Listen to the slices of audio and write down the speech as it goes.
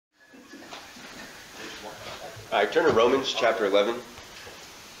All right, turn to Romans chapter 11.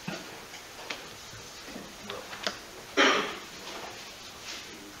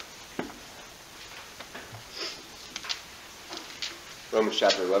 Romans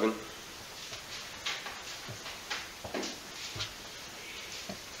chapter 11.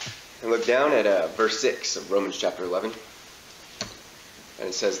 And look down at verse 6 of Romans chapter 11. And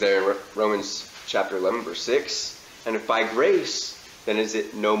it says there in Romans chapter 11, verse 6, "And if by grace, then is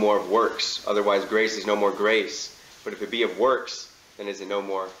it no more of works. Otherwise grace is no more grace. But if it be of works, then is it no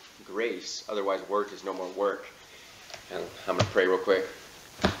more grace. Otherwise work is no more work." And I'm going to pray real quick.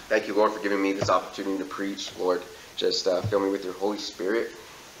 Thank you, Lord, for giving me this opportunity to preach. Lord, just fill me with your Holy Spirit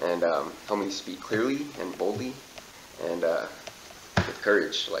and help me to speak clearly and boldly and with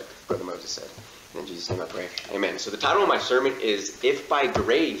courage, like Brother Moses said. And in Jesus' name I pray. Amen. So the title of my sermon is, "If by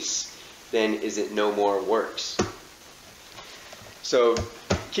grace, then is it no more works." So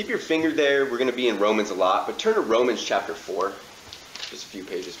keep your finger there. We're going to be in Romans a lot, but turn to Romans chapter 4, just a few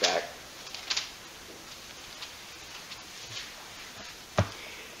pages back.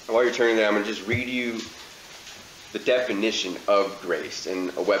 And while you're turning there, I'm going to just read you the definition of grace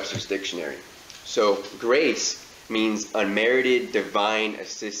in a Webster's dictionary. So grace means unmerited divine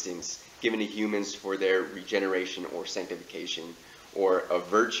assistance given to humans for their regeneration or sanctification, or a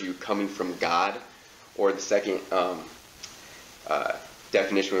virtue coming from God. Or the second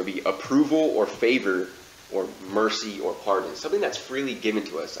definition would be approval or favor or mercy or pardon. Something that's freely given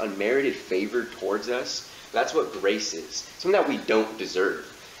to us, unmerited favor towards us. That's what grace is. Something that we don't deserve.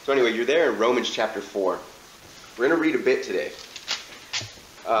 So anyway, you're there in Romans chapter 4. We're going to read a bit today.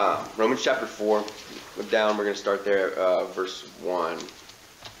 Romans chapter 4. Look down. We're going to start there at verse 1.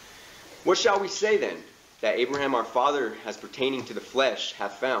 "What shall we say then? That Abraham our father, as pertaining to the flesh,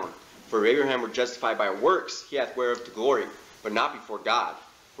 hath found. For if Abraham were justified by works, he hath whereof to glory, but not before God.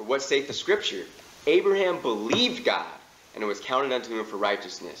 For what saith the Scripture? Abraham believed God, and it was counted unto him for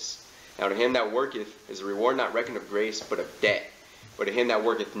righteousness. Now to him that worketh is a reward not reckoned of grace, but of debt. But to him that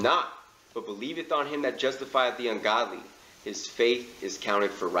worketh not, but believeth on him that justifieth the ungodly, his faith is counted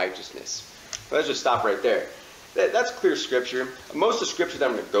for righteousness." Let's just stop right there. That's clear Scripture. Most of the Scripture that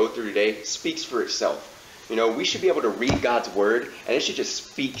I'm going to go through today speaks for itself. You know, we should be able to read God's Word, and it should just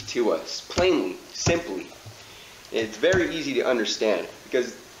speak to us, plainly, simply. It's very easy to understand,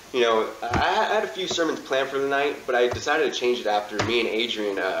 because, you know, I had a few sermons planned for the night, but I decided to change it after me and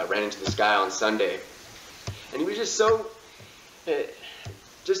Adrian ran into this guy on Sunday. And he was just so,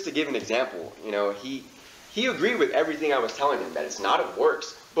 just to give an example, you know, he agreed with everything I was telling him, that it's not of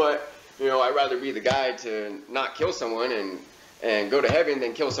works, but, you know, I'd rather be the guy to not kill someone and go to heaven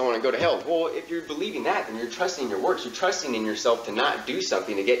than kill someone and go to hell. Well, if you're believing that, then you're trusting your works. You're trusting in yourself to not do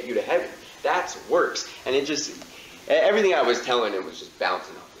something to get you to heaven. That's works. And it just, everything I was telling him was just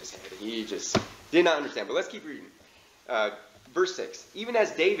bouncing off his head. He just did not understand. But let's keep reading. Verse 6. "Even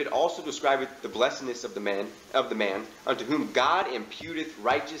as David also describeth the blessedness of the man unto whom God imputeth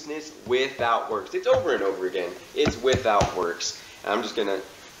righteousness without works." It's over and over again. It's without works. And I'm just going to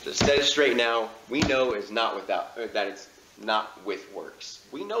just set it straight now. We know it's not without, that it's not with works.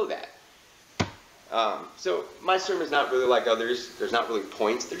 We know that. So my sermon is not really like others. There's not really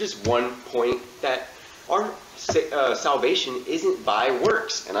points. There's just one point, that our salvation isn't by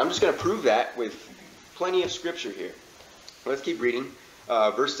works. And I'm just going to prove that with plenty of Scripture here. Let's keep reading.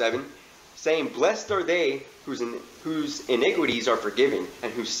 Verse 7. "Saying, Blessed are they whose iniquities are forgiven,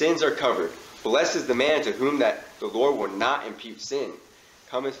 and whose sins are covered. Blessed is the man to whom that the Lord will not impute sin.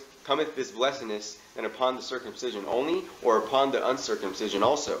 Cometh this blessedness then upon the circumcision only, or upon the uncircumcision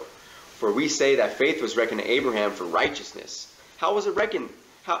also? For we say that faith was reckoned to Abraham for righteousness. How was it reckoned?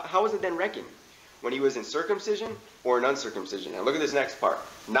 How was it then reckoned? When he was in circumcision or in uncircumcision?" Now look at this next part.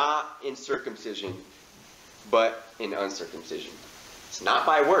 "Not in circumcision, but in uncircumcision." It's not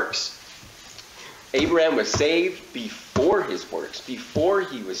by works. Abraham was saved before his works, before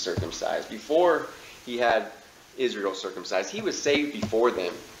he was circumcised, before he had Israel circumcised. He was saved before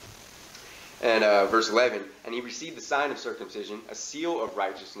them. And verse 11, "And he received the sign of circumcision, a seal of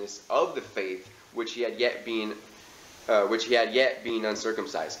righteousness of the faith which he had yet been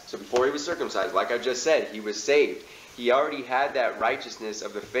uncircumcised." So before he was circumcised, like I just said, he was saved. He already had that righteousness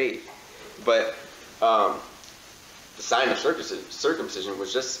of the faith. But the sign of circumcision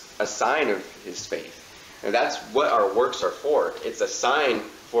was just a sign of his faith. And that's what our works are for. It's a sign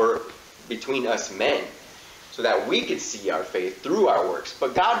for between us men, so that we could see our faith through our works.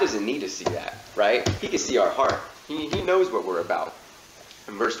 But God doesn't need to see that, right? He can see our heart. He knows what we're about.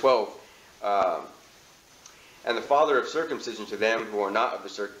 In verse 12, and the father of circumcision to them who are not of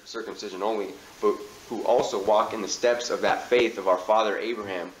the circumcision only, but who also walk in the steps of that faith of our father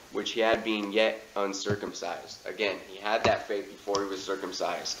Abraham, which he had being yet uncircumcised. Again, he had that faith before he was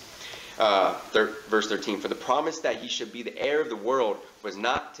circumcised. Verse 13, for the promise that he should be the heir of the world was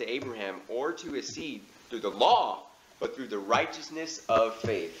not to Abraham or to his seed through the law, but through the righteousness of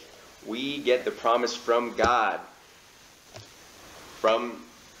faith. We get the promise from God, from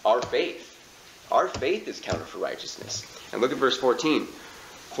our faith. Our faith is counted for righteousness. And look at verse 14.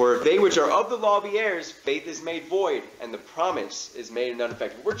 For if they which are of the law be heirs, faith is made void, and the promise is made none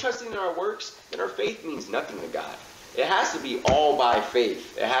effect. If we're trusting in our works, then our faith means nothing to God. It has to be all by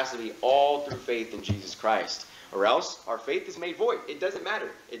faith. It has to be all through faith in Jesus Christ. Or else our faith is made void. It doesn't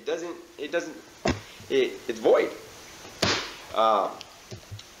matter. It's void.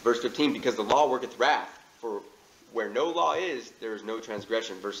 Verse 15, because the law worketh wrath, for where no law is, there is no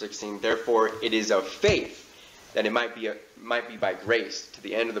transgression. Verse 16, therefore it is of faith, that it might be by grace, to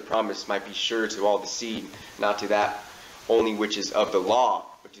the end of the promise might be sure to all the seed, not to that only which is of the law,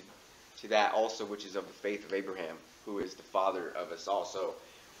 but to that also which is of the faith of Abraham, who is the father of us all. So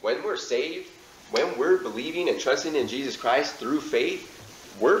when we're saved, when we're believing and trusting in Jesus Christ through faith,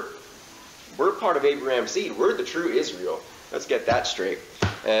 we're part of Abraham's seed. We're the true Israel. Let's get that straight.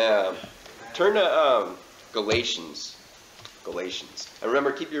 Turn to Galatians. And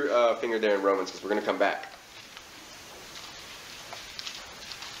remember, keep your finger there in Romans, because we're going to come back.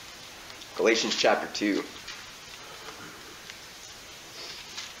 Galatians chapter 2.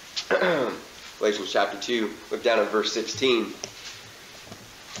 Galatians chapter 2. Look down at verse 16.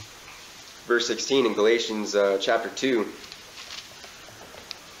 Verse 16 in Galatians chapter 2.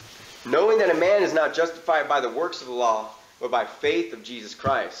 Knowing that a man is not justified by the works of the law, but by faith of Jesus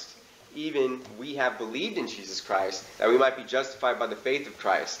Christ. Even we have believed in Jesus Christ, that we might be justified by the faith of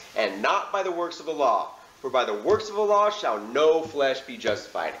Christ, and not by the works of the law. For by the works of the law shall no flesh be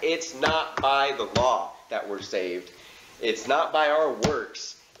justified. It's not by the law that we're saved. It's not by our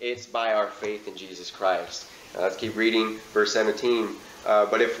works. It's by our faith in Jesus Christ. Now let's keep reading verse 17.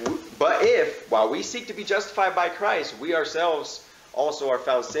 But if, while we seek to be justified by Christ, we ourselves also are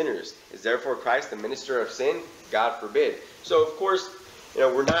found sinners, is therefore Christ the minister of sin? God forbid. So of course,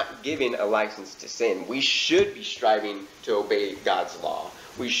 we're not given a license to sin. We should be striving to obey God's law.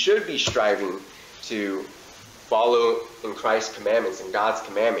 We should be striving to follow in Christ's commandments and God's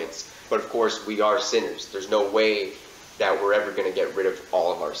commandments. But of course, we are sinners. There's no way that we're ever going to get rid of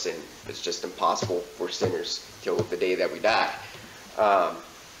all of our sin. It's just impossible for sinners till the day that we die.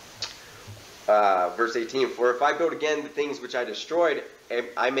 Verse 18, for if I build again the things which I destroyed,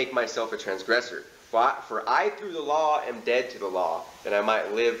 I make myself a transgressor. For I through the law am dead to the law, that I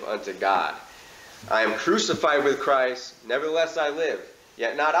might live unto God. I am crucified with Christ, nevertheless I live.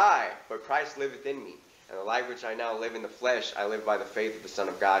 Yet not I, but Christ liveth in me. And the life which I now live in the flesh, I live by the faith of the Son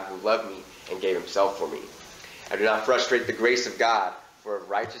of God, who loved me and gave himself for me. I do not frustrate the grace of God, for if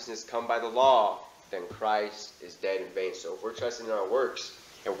righteousness come by the law, then Christ is dead in vain. So if we're trusting in our works,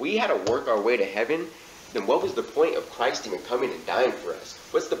 if we had to work our way to heaven, then what was the point of Christ even coming and dying for us?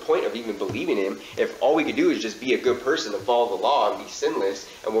 What's the point of even believing him if all we could do is just be a good person and follow the law and be sinless,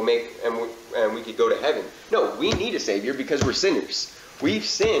 and we could go to heaven? No, we need a Savior because we're sinners. We've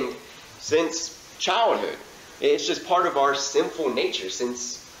sinned since childhood. It's just part of our sinful nature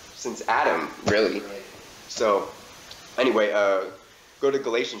since Adam, really. So, anyway, go to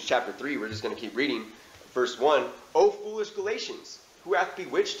Galatians chapter 3. We're just going to keep reading. Verse 1, O foolish Galatians, who hath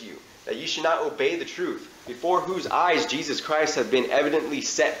bewitched you, that ye should not obey the truth, before whose eyes Jesus Christ hath been evidently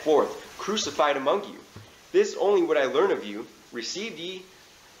set forth, crucified among you? This only would I learn of you, received ye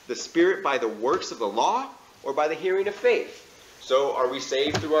the Spirit by the works of the law, or by the hearing of faith? So are we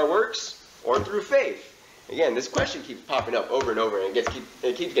saved through our works, or through faith? Again, this question keeps popping up over and over, and it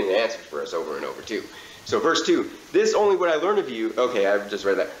keeps getting answered for us over and over too. So verse 2, this only would I learn of you. Okay, I've just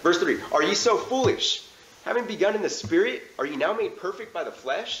read that. Verse 3, are ye so foolish? Having begun in the Spirit, are ye now made perfect by the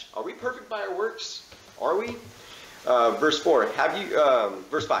flesh? Are we perfect by our works? Are we? Verse 4,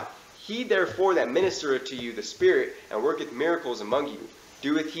 verse 5, he therefore that ministereth to you the Spirit, and worketh miracles among you,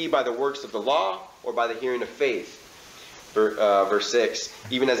 doeth he by the works of the law, or by the hearing of faith? Verse 6,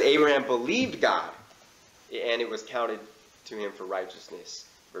 even as Abraham believed God, and it was counted to him for righteousness.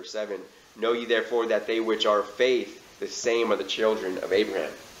 Verse 7, know ye therefore that they which are of faith, the same are the children of Abraham.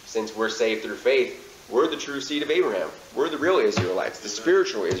 Since we're saved through faith, we're the true seed of Abraham. We're the real Israelites, the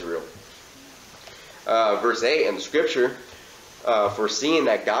spiritual Israel. Verse 8 in the scripture, foreseeing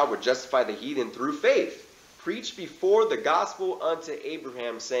that God would justify the heathen through faith, preached before the gospel unto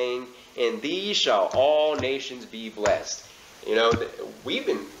Abraham, saying, in thee shall all nations be blessed. You know,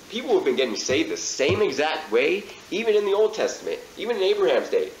 people have been getting saved the same exact way, even in the Old Testament, even in Abraham's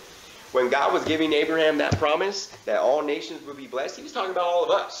day. When God was giving Abraham that promise that all nations would be blessed, he was talking about all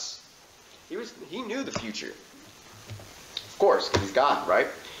of us. He knew the future. Of course, because he's God, right?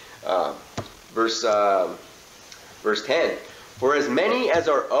 Verse 10. For as many as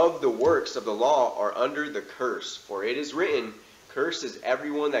are of the works of the law are under the curse. For it is written, cursed is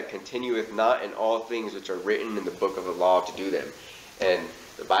everyone that continueth not in all things which are written in the book of the law to do them. And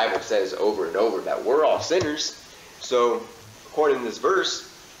the Bible says over and over that we're all sinners. So, according to this verse,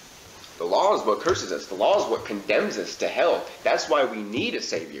 the law is what curses us. The law is what condemns us to hell. That's why we need a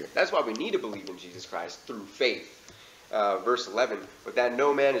Savior. That's why we need to believe in Jesus Christ through faith. Verse 11, but that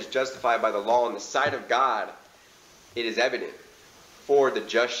no man is justified by the law in the sight of God, it is evident. For the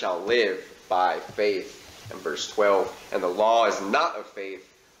just shall live by faith. And verse 12, and the law is not of faith,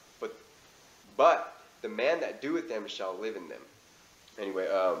 but the man that doeth them shall live in them. Anyway,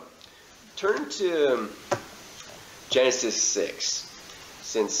 turn to Genesis 6.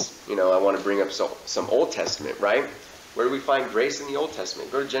 Since, I want to bring up some Old Testament, right? Where do we find grace in the Old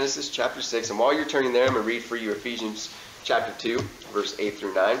Testament? Go to Genesis chapter 6. And while you're turning there, I'm going to read for you Ephesians chapter 2, verse 8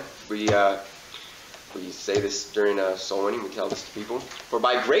 through 9. We say this during soul winning. We tell this to people. For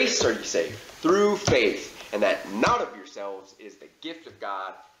by grace are you saved, through faith, and that not of yourselves is the gift of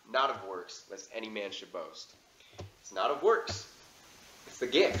God, not of works, lest any man should boast. It's not of works. It's the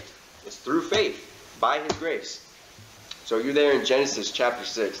gift. It's through faith, by his grace. So you're there in Genesis chapter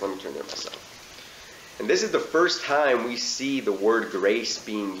 6. Let me turn there myself. And this is the first time we see the word grace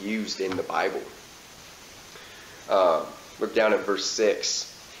being used in the Bible. Look down at verse 6.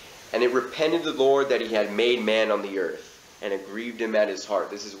 And it repented the Lord that he had made man on the earth, and it grieved him at his heart.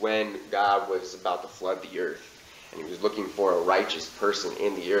 This is when God was about to flood the earth, and he was looking for a righteous person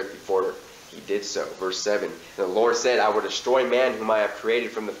in the earth before he did so. Verse 7, and the Lord said, I will destroy man whom I have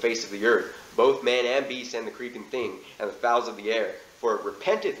created from the face of the earth, both man and beast and the creeping thing, and the fowls of the air. For it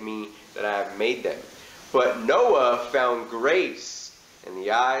repenteth me that I have made them. But Noah found grace in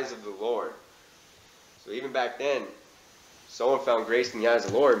the eyes of the Lord. So even back then, someone found grace in the eyes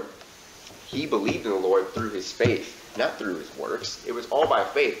of the Lord. He believed in the Lord through his faith, not through his works. It was all by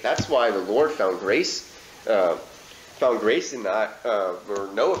faith. That's why the Lord found grace. Noah found grace in the eyes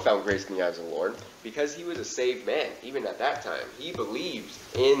of the Lord, because he was a saved man, even at that time. He believed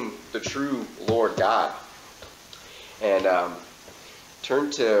in the true Lord God. And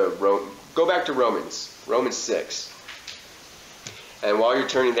go back to Romans 6. And while you're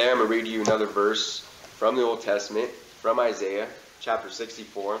turning there, I'm going to read you another verse from the Old Testament, from Isaiah, chapter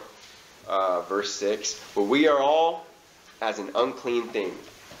 64, verse 6. But we are all as an unclean thing,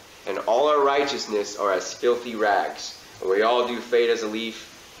 and all our righteousness are as filthy rags. And we all do fade as a leaf,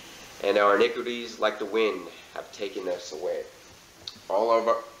 and our iniquities, like the wind, have taken us away. All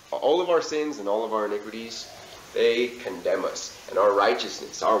of our sins and all of our iniquities, they condemn us. And our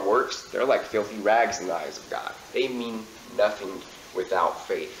righteousness, our works, they're like filthy rags in the eyes of God. They mean nothing without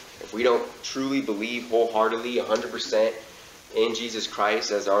faith. If we don't truly believe wholeheartedly, 100% in Jesus Christ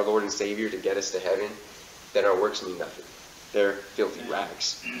as our Lord and Savior to get us to heaven, then our works mean nothing. They're filthy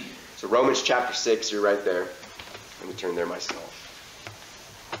rags. So Romans chapter 6, you're right there. Let me turn there myself.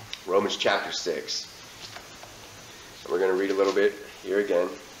 Romans chapter 6. And we're going to read a little bit here again.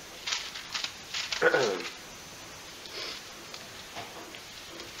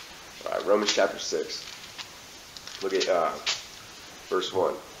 All right, Romans chapter 6. Look at verse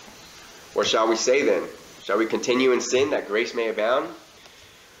 1. What shall we say then? Shall we continue in sin that grace may abound?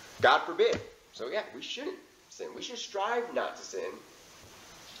 God forbid. So yeah, we shouldn't sin. We should strive not to sin.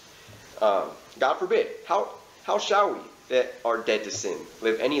 God forbid. How shall we that are dead to sin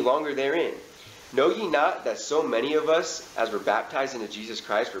live any longer therein? Know ye not that so many of us, as were baptized into Jesus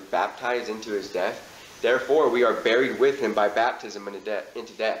Christ, were baptized into his death? Therefore we are buried with him by baptism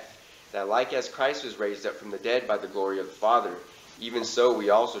into death, that like as Christ was raised up from the dead by the glory of the Father, even so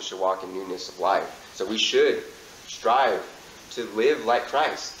we also should walk in newness of life. So we should strive to live like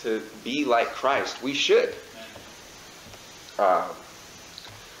Christ, to be like Christ. We should.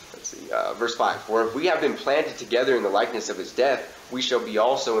 Verse 5. For if we have been planted together in the likeness of his death, we shall be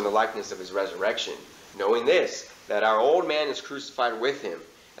also in the likeness of his resurrection. Knowing this, that our old man is crucified with him,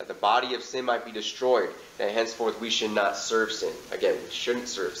 that the body of sin might be destroyed, that henceforth we should not serve sin. Again, we shouldn't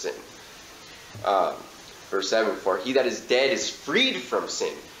serve sin. Verse 7. For he that is dead is freed from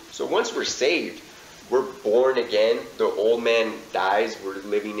sin. So once we're saved, we're born again. The old man dies. We're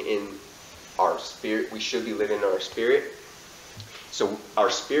living in our spirit. We should be living in our spirit. So our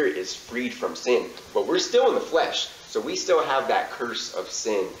spirit is freed from sin. But we're still in the flesh. So we still have that curse of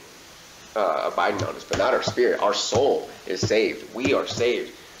sin abiding on us, but not our spirit. Our soul is saved. We are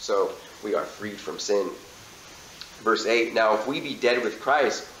saved. So we are freed from sin. Verse 8, now if we be dead with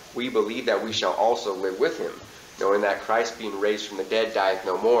Christ, we believe that we shall also live with him, knowing that Christ being raised from the dead dieth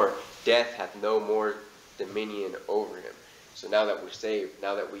no more, death hath no more dominion over him. So now that we're saved,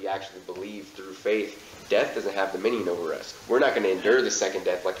 now that we actually believe through faith, death doesn't have dominion over us. We're not going to endure the second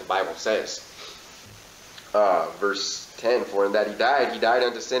death like the Bible says. Verse 10, for in that he died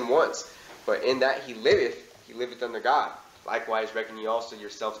unto sin once, but in that he liveth unto God. Likewise reckon ye also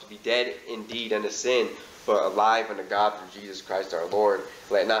yourselves to be dead indeed unto sin, but alive unto God through Jesus Christ our Lord.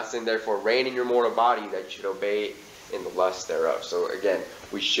 Let not sin therefore reign in your mortal body, that you should obey in the lust thereof. So again,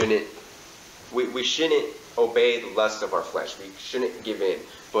 we shouldn't obey the lust of our flesh. We shouldn't give in.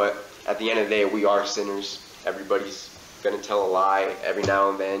 But at the end of the day, we are sinners. Everybody's going to tell a lie every now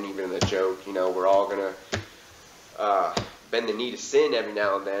and then, even in a joke. You know, we're all going to bend the knee to sin every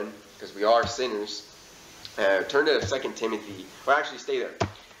now and then, because we are sinners. Turn to 2 Timothy, or actually stay there.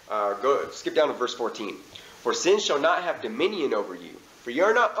 Skip down to verse 14. For sin shall not have dominion over you, for ye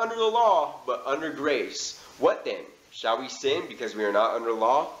are not under the law, but under grace. What then? Shall we sin because we are not under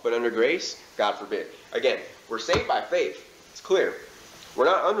law, but under grace? God forbid. Again, we're saved by faith. It's clear. We're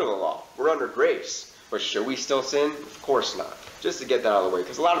not under the law. We're under grace. But should we still sin? Of course not. Just to get that out of the way.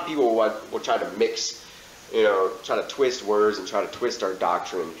 Because a lot of people will try to mix, try to twist words and try to twist our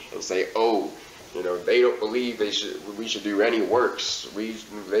doctrine and say, oh, they don't believe we should do any works.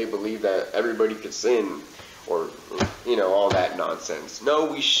 They believe that everybody could sin, or all that nonsense.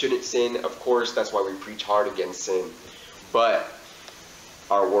 No, we shouldn't sin. Of course, that's why we preach hard against sin. But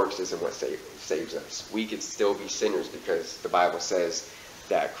our works isn't what saves us. We could still be sinners because the Bible says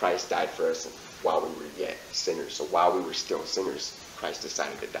that Christ died for us while we were yet sinners. So while we were still sinners, Christ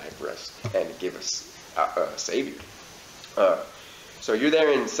decided to die for us and to give us a Savior. So you're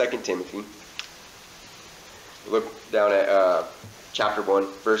there in 2 Timothy. Look down at chapter 1,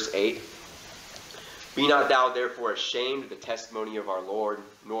 verse 8. Be not thou therefore ashamed of the testimony of our Lord,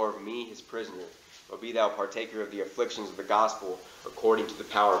 nor of me his prisoner, but be thou partaker of the afflictions of the gospel according to the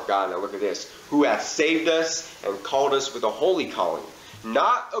power of God. Now look at this. Who hath saved us and called us with a holy calling,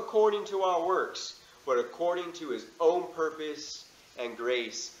 not according to our works, but according to his own purpose and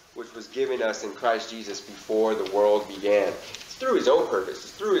grace, which was given us in Christ Jesus before the world began. It's through his own purpose.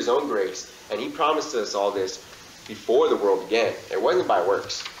 It's through his own grace. And he promised us all this before the world began. It wasn't by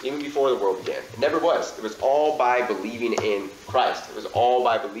works, even before the world began. It never was. It was all by believing in Christ. It was all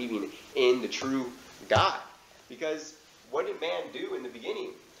by believing in the true God. Because what did man do in the beginning?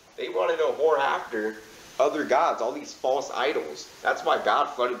 They wanted to whore after other gods, all these false idols. That's why God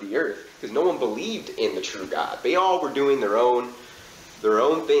flooded the earth, because no one believed in the true God. They all were doing their own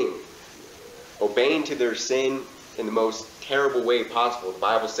thing, obeying to their sin in the most terrible way possible. The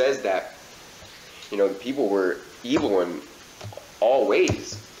Bible says that the people were evil in all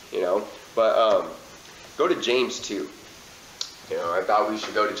ways, But go to James 2. I thought we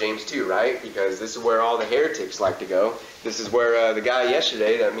should go to James 2, right? Because this is where all the heretics like to go. This is where the guy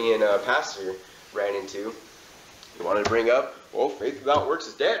yesterday that me and Pastor ran into, he wanted to bring up, well, faith without works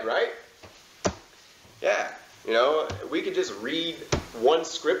is dead, right? Yeah, we could just read one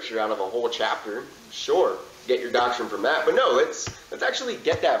scripture out of a whole chapter. Sure, get your doctrine from that. But no, let's actually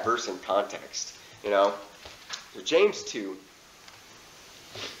get that verse in context. So James 2,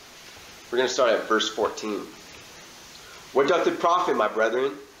 we're going to start at verse 14. What doth it profit, my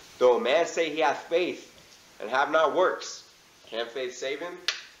brethren, though a man say he hath faith and have not works? Can faith save him?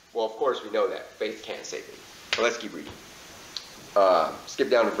 Well, of course we know that. Faith can't save him. But let's keep reading. Skip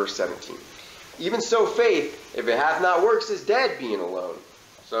down to verse 17. Even so faith, if it hath not works, is dead being alone.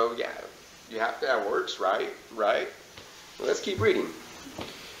 So yeah, you have to have works, right? Well, let's keep reading.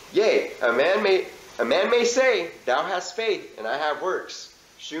 Yea, a man may say, thou hast faith, and I have works.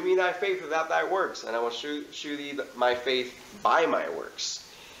 Shew me thy faith without thy works, and I will shew thee my faith by my works.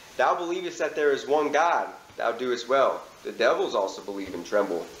 Thou believest that there is one God, thou doest well. The devils also believe and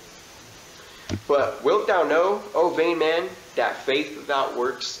tremble. But wilt thou know, O vain man, that faith without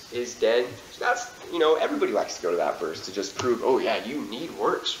works is dead? So that's, everybody likes to go to that verse to just prove, oh yeah, you need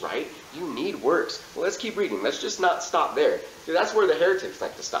works, right? You need works. Well, let's keep reading. Let's just not stop there. So that's where the heretics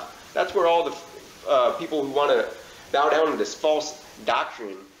like to stop. That's where all the people who want to bow down to this false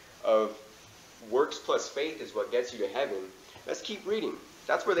doctrine of works plus faith is what gets you to heaven. Let's keep reading.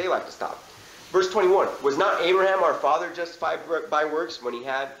 That's where they like to stop. Verse 21. Was not Abraham our father justified by works when he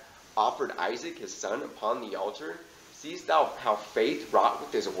had offered Isaac his son upon the altar? Seest thou how faith wrought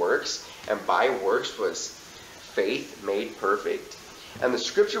with his works, and by works was faith made perfect? And the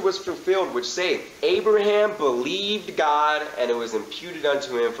scripture was fulfilled, which saith, Abraham believed God, and it was imputed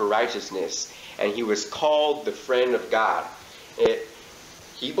unto him for righteousness. And he was called the friend of God.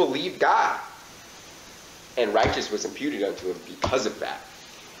 He believed God, and righteousness was imputed unto him because of that.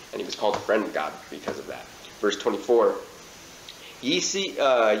 And he was called the friend of God because of that. Verse 24, Ye see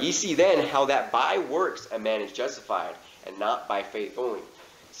then how that by works a man is justified, and not by faith only.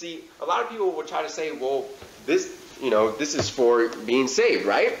 See, a lot of people will try to say, well, this is for being saved,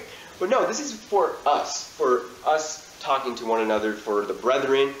 right? But no, this is for us talking to one another, for the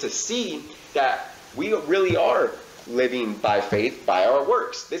brethren to see that we really are living by faith, by our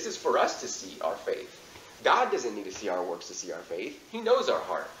works. This is for us to see our faith. God doesn't need to see our works to see our faith. He knows our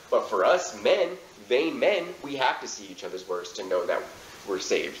heart. But for us men, vain men, we have to see each other's works to know that we're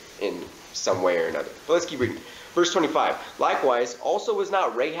saved in some way or another. But let's keep reading. Verse 25. Likewise, also was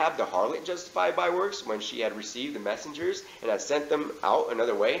not Rahab the harlot justified by works when she had received the messengers and had sent them out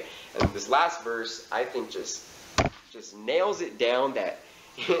another way? And this last verse, I think, just nails it down that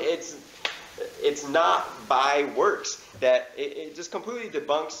it's not by works. That it just completely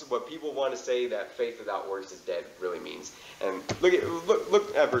debunks what people want to say that faith without works is dead really means. And look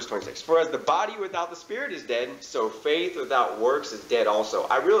at verse 26. For as the body without the spirit is dead, so faith without works is dead also.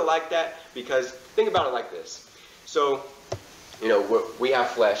 I really like that because think about it like this. So, we have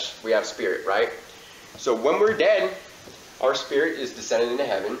flesh, we have spirit, right? So when we're dead, our spirit is descending into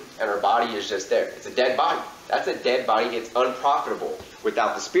heaven, and our body is just there. It's a dead body. That's a dead body. It's unprofitable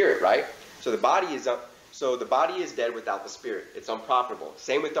without the spirit, right? So the body is dead without the spirit. It's unprofitable.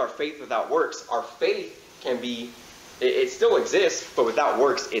 Same with our faith without works. Our faith it still exists, but without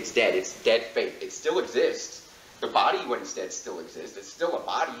works, it's dead. It's dead faith. It still exists. The body, when it's dead, still exists. It's still a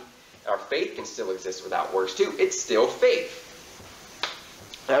body. Our faith can still exist without works too. It's still faith.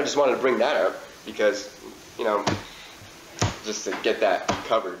 And I just wanted to bring that up because, just to get that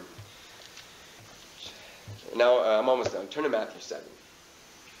covered. Now, I'm almost done. Turn to Matthew 7.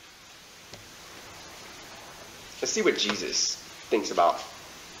 Let's see what Jesus thinks about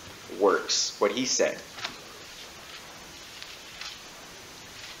works, what he said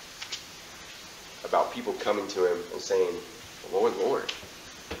about people coming to him and saying, Lord, Lord,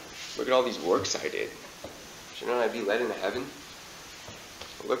 look at all these works I did. Shouldn't I be led into heaven?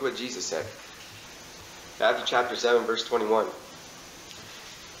 But look what Jesus said. Matthew chapter 7, verse 21.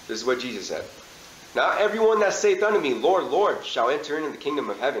 This is what Jesus said. Not everyone that saith unto me, Lord, Lord, shall enter into the kingdom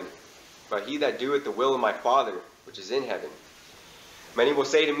of heaven, but he that doeth the will of my Father, which is in heaven. Many will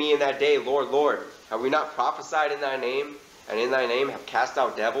say to me in that day, Lord, Lord, have we not prophesied in thy name, and in thy name have cast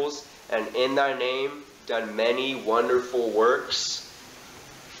out devils, and in thy name done many wonderful works?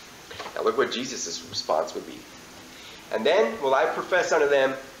 Now look what Jesus' response would be. And then will I profess unto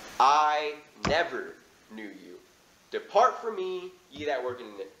them, I never knew you. Depart from me, ye that work in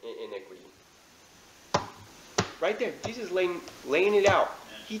iniquity. Right there, Jesus laying it out.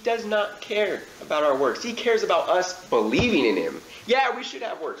 He does not care about our works. He cares about us believing in him. Yeah, we should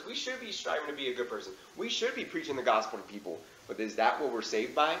have works. We should be striving to be a good person. We should be preaching the gospel to people. But is that what we're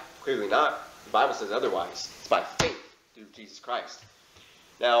saved by? Clearly not. The Bible says otherwise. It's by faith through Jesus Christ.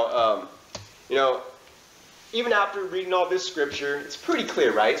 Now, even after reading all this scripture, it's pretty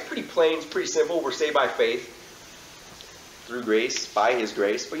clear, right? It's pretty plain. It's pretty simple. We're saved by faith through grace, by his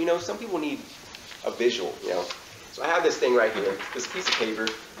grace. But, some people need a visual, So I have this thing right here, this piece of paper.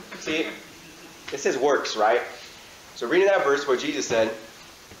 See, it says works, right? So reading that verse, what Jesus said,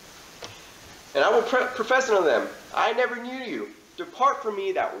 and I will profess unto them, I never knew you. Depart from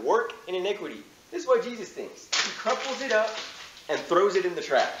me that work in iniquity. This is what Jesus thinks. He crumples it up and throws it in the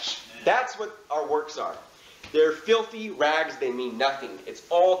trash. That's what our works are. They're filthy rags. They mean nothing. It's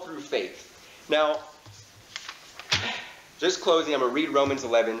all through faith. Now, just closing, I'm going to read Romans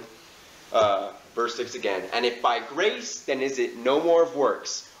 11, verse 6 again. And if by grace, then is it no more of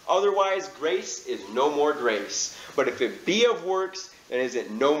works. Otherwise, grace is no more grace. But if it be of works, then is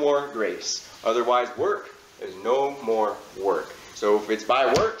it no more grace. Otherwise, work is no more work. So if it's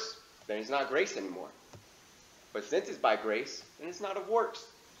by works, then it's not grace anymore. But since it's by grace, then it's not of works.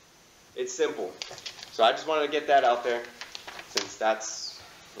 It's simple. So I just wanted to get that out there, since that's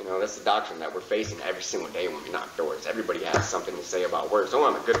the doctrine that we're facing every single day when we knock doors. Everybody has something to say about works. Oh,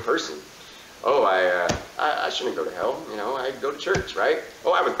 I'm a good person. Oh, I shouldn't go to hell. I go to church, right?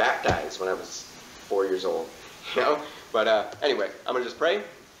 Oh, I was baptized when I was 4 years old. But anyway, I'm going to just pray.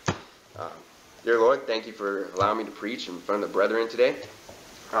 Dear Lord, thank you for allowing me to preach in front of the brethren today.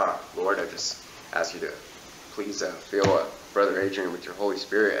 Lord, I just ask you to please fill Brother Adrian with your Holy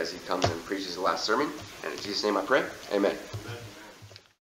Spirit as he comes and preaches the last sermon. And in Jesus' name I pray. Amen.